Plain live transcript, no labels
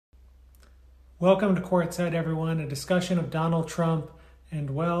Welcome to Courtside, everyone, a discussion of Donald Trump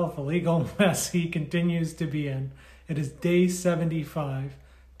and, well, the legal mess he continues to be in. It is day 75.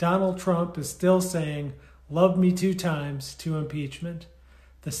 Donald Trump is still saying, "Love me 2 times" to impeachment.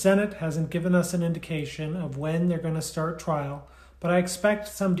 The Senate hasn't given us an indication of when they're going to start trial, but I expect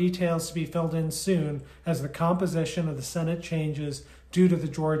some details to be filled in soon as the composition of the Senate changes due to the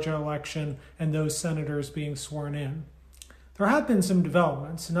Georgia election and those senators being sworn in. There have been some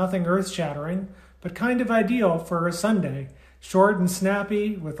developments, nothing earth-shattering, but kind of ideal for a Sunday, short and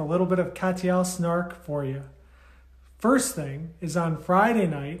snappy with a little bit of Katyal snark for you. First thing is on Friday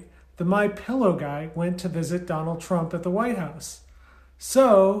night, the MyPillow guy went to visit Donald Trump at the White House.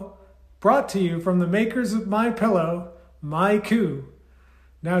 So, brought to you from the makers of MyPillow, my coup.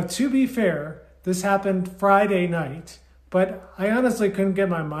 Now, to be fair, this happened Friday night, but I honestly couldn't get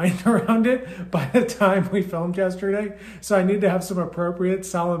my mind around it by the time we filmed yesterday, so I need to have some appropriate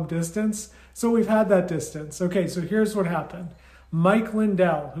solemn distance. So we've had that distance. Okay, so here's what happened. Mike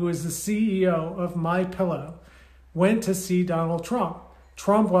Lindell, who is the CEO of MyPillow, went to see Donald Trump.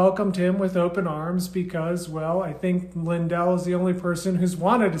 Trump welcomed him with open arms because, well, I think Lindell is the only person who's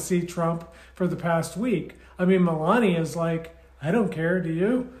wanted to see Trump for the past week. I mean, Melania is like, I don't care, do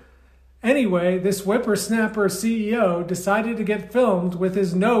you? Anyway, this whippersnapper CEO decided to get filmed with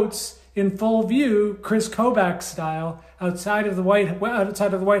his notes in full view, Chris Kobach style, outside of the White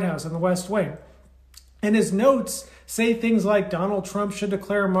House in the West Wing. And his notes say things like Donald Trump should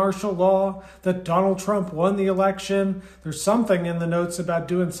declare martial law, that Donald Trump won the election. There's something in the notes about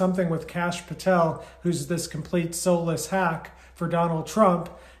doing something with Katyal, who's this complete soulless hack for Donald Trump,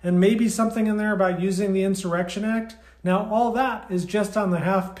 and maybe something in there about using the Insurrection Act. Now, all that is just on the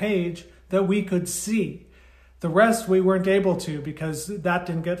half page that we could see. The rest we weren't able to because that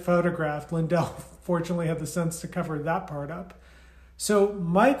didn't get photographed. Lindell fortunately had the sense to cover that part up. So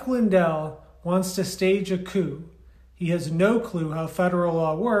Mike Lindell wants to stage a coup. He has no clue how federal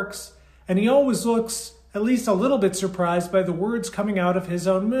law works, and he always looks at least a little bit surprised by the words coming out of his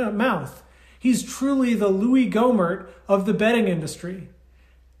own mouth. He's truly the Louis Gohmert of the betting industry.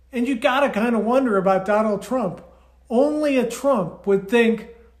 And you gotta kind of wonder about Donald Trump. Only a Trump would think,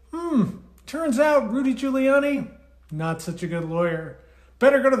 turns out Rudy Giuliani, not such a good lawyer.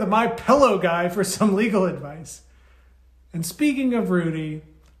 Better go to the MyPillow guy for some legal advice. And speaking of Rudy,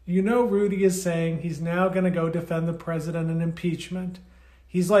 you know Rudy is saying he's now going to go defend the president in impeachment.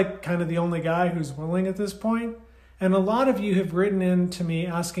 He's like kind of the only guy who's willing at this point. And a lot of you have written in to me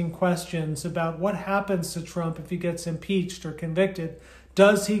asking questions about what happens to Trump if he gets impeached or convicted.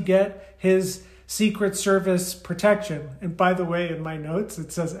 Does he get his Secret Service protection? And by the way, in my notes, it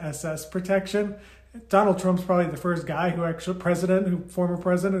says SS protection. Donald Trump's probably the first guy former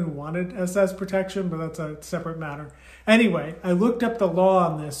president who wanted SS protection, but that's a separate matter. Anyway, I looked up the law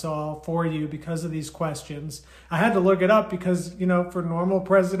on this all for you because of these questions. I had to look it up because, for normal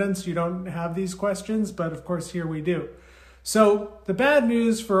presidents, you don't have these questions, but of course here we do. So the bad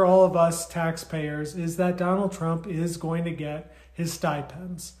news for all of us taxpayers is that Donald Trump is going to get his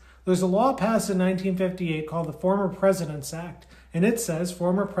stipends. There's a law passed in 1958 called the Former Presidents Act, and it says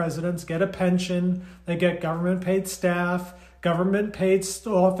former presidents get a pension, they get government-paid staff, government-paid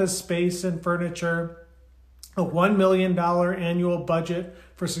office space and furniture, a $1 million annual budget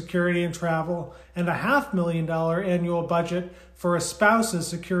for security and travel, and a $500,000 annual budget for a spouse's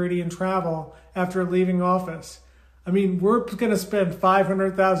security and travel after leaving office. I mean, we're going to spend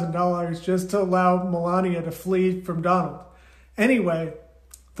 $500,000 just to allow Melania to flee from Donald. Anyway,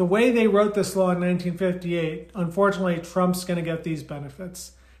 the way they wrote this law in 1958, unfortunately, Trump's going to get these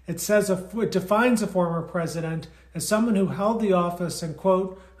benefits. It defines a former president as someone who held the office and,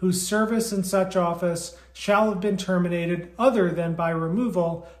 quote, whose service in such office shall have been terminated other than by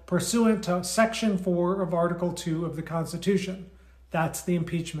removal pursuant to Section 4 of Article 2 of the Constitution. That's the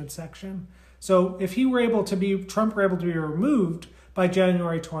impeachment section. So if Trump were able to be removed by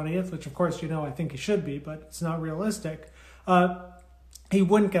January 20th, which of course, I think he should be, but it's not realistic, he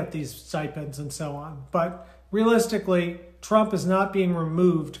wouldn't get these stipends and so on. But realistically, Trump is not being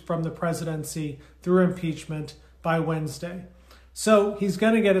removed from the presidency through impeachment by Wednesday. So he's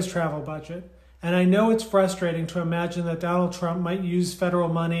going to get his travel budget. And I know it's frustrating to imagine that Donald Trump might use federal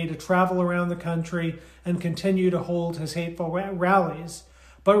money to travel around the country and continue to hold his hateful rallies.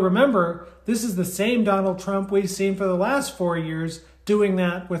 But remember, this is the same Donald Trump we've seen for the last 4 years doing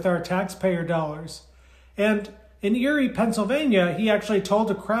that with our taxpayer dollars. And in Erie, Pennsylvania, he actually told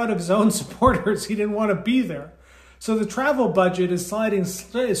a crowd of his own supporters he didn't want to be there. So the travel budget is sliding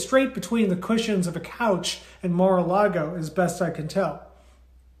straight between the cushions of a couch in Mar-a-Lago, as best I can tell.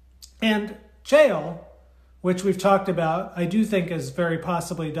 And jail, which we've talked about, I do think is very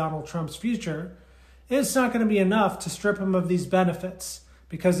possibly Donald Trump's future, it's not going to be enough to strip him of these benefits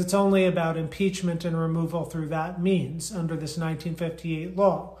because it's only about impeachment and removal through that means under this 1958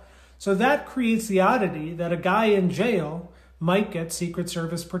 law. So that creates the oddity that a guy in jail might get Secret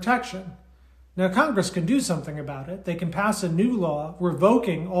Service protection. Now, Congress can do something about it. They can pass a new law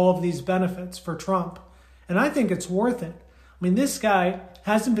revoking all of these benefits for Trump. And I think it's worth it. I mean, this guy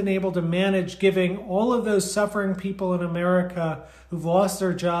hasn't been able to manage giving all of those suffering people in America who've lost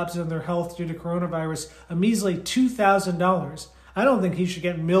their jobs and their health due to coronavirus a measly $2,000. I don't think he should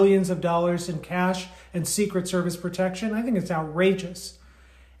get millions of dollars in cash and Secret Service protection. I think it's outrageous.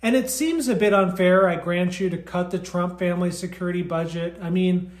 And it seems a bit unfair, I grant you, to cut the Trump family security budget. I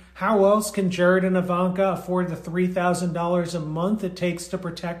mean, how else can Jared and Ivanka afford the $3,000 a month it takes to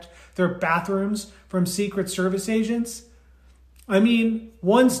protect their bathrooms from Secret Service agents? I mean,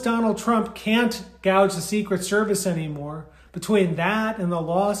 once Donald Trump can't gouge the Secret Service anymore, between that and the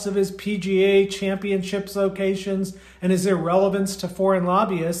loss of his PGA championships locations and his irrelevance to foreign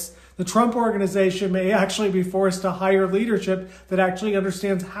lobbyists, the Trump organization may actually be forced to hire leadership that actually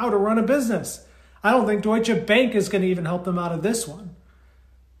understands how to run a business. I don't think Deutsche Bank is going to even help them out of this one.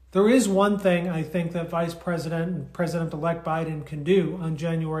 There is one thing I think that Vice President and President-elect Biden can do on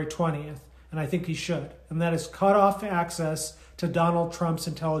January 20th, and I think he should, and that is cut off access to Donald Trump's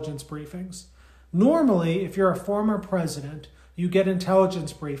intelligence briefings. Normally, if you're a former president, you get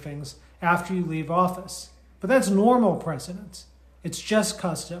intelligence briefings after you leave office. But that's normal precedence. It's just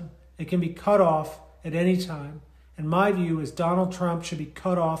custom. It can be cut off at any time. And my view is Donald Trump should be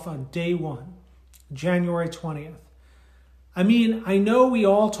cut off on day one, January 20th. I mean, I know we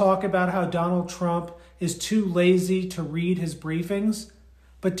all talk about how Donald Trump is too lazy to read his briefings,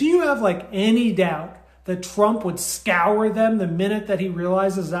 but do you have any doubt that Trump would scour them the minute that he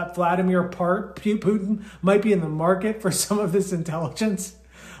realizes that Vladimir Putin might be in the market for some of this intelligence?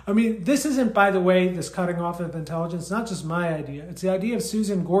 I mean, this isn't, by the way, this cutting off of intelligence, not just my idea. It's the idea of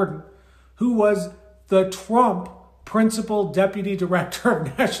Susan Gordon, who was the Trump principal deputy director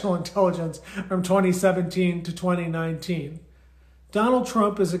of national intelligence from 2017 to 2019. Donald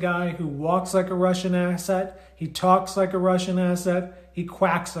Trump is a guy who walks like a Russian asset. He talks like a Russian asset. He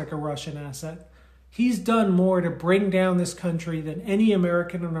quacks like a Russian asset. He's done more to bring down this country than any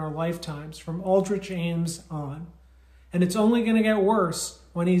American in our lifetimes, from Aldrich Ames on. And it's only going to get worse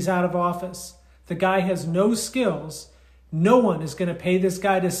when he's out of office. The guy has no skills. No one is going to pay this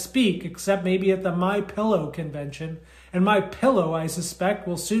guy to speak except maybe at the MyPillow convention. And MyPillow, I suspect,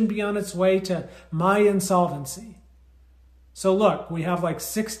 will soon be on its way to my insolvency. So look, we have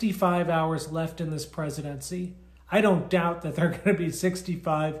 65 hours left in this presidency. I don't doubt that there are going to be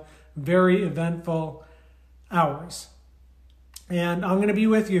 65 very eventful hours. And I'm going to be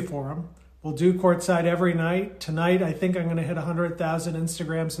with you for them. We'll do Courtside every night. Tonight, I think I'm going to hit 100,000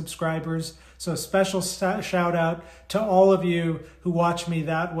 Instagram subscribers. So a special shout out to all of you who watch me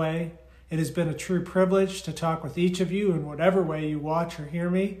that way. It has been a true privilege to talk with each of you in whatever way you watch or hear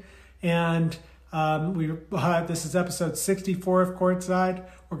me. And this is episode 64 of Courtside.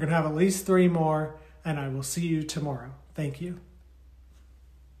 We're going to have at least 3 more, and I will see you tomorrow. Thank you.